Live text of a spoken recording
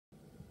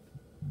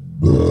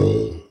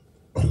Hey,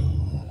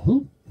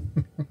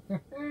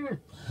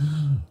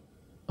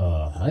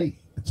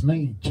 it's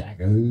me,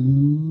 Jacko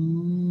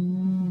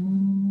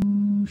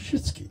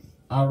Shitski.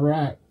 All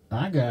right,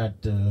 I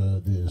got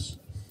this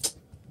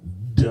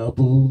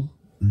double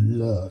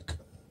luck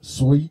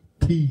sweet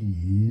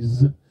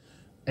peas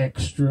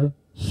extra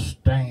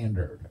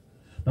standard.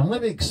 Now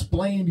let me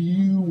explain to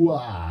you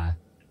why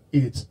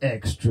it's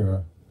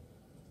extra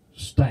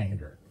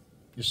standard.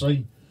 You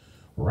see,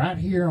 right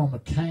here on the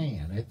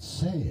can it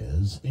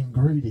says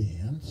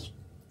ingredients: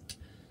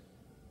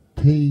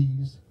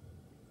 peas,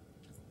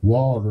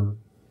 water,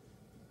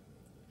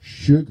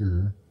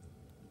 sugar,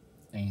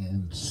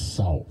 and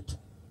salt.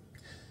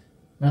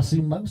 Now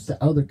see, most of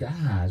the other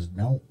guys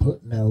don't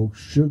put no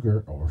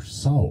sugar or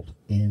salt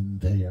in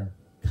their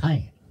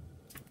can.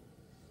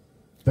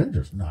 They're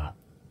just not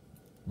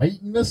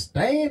meeting the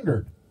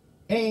standard.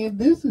 And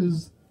this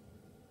is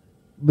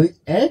the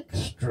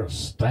extra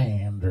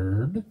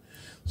standard.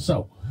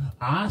 So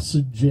I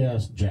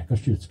suggest, Jacko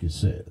Shitski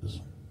says,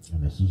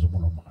 and this is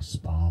one of my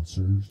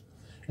sponsors,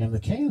 and the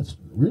can's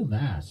real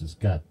nice. It's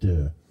got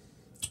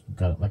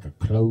like a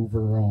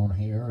clover on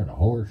here and a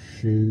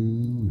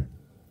horseshoe.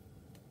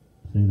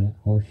 See that?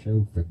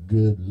 Horseshoe for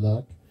good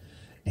luck,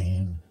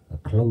 and a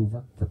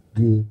clover for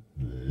good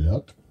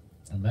luck.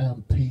 And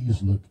them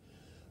peas look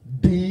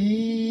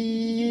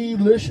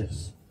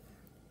delicious.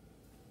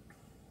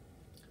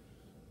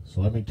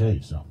 So let me tell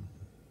you something.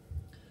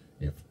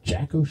 If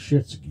Jacko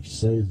Shitski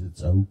says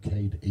it's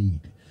okay to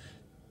eat,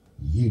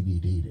 you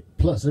need to eat it.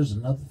 Plus, there's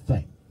another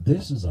thing.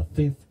 This is a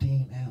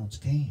 15-ounce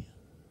can.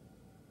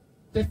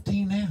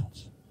 15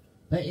 ounce.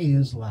 That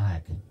is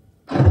like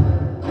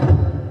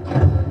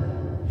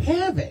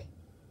heavy.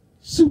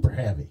 Super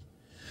heavy.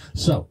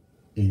 So,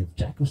 if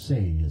Jacko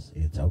says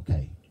it's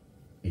okay,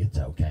 it's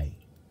okay.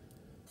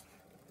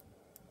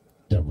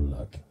 Double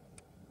luck.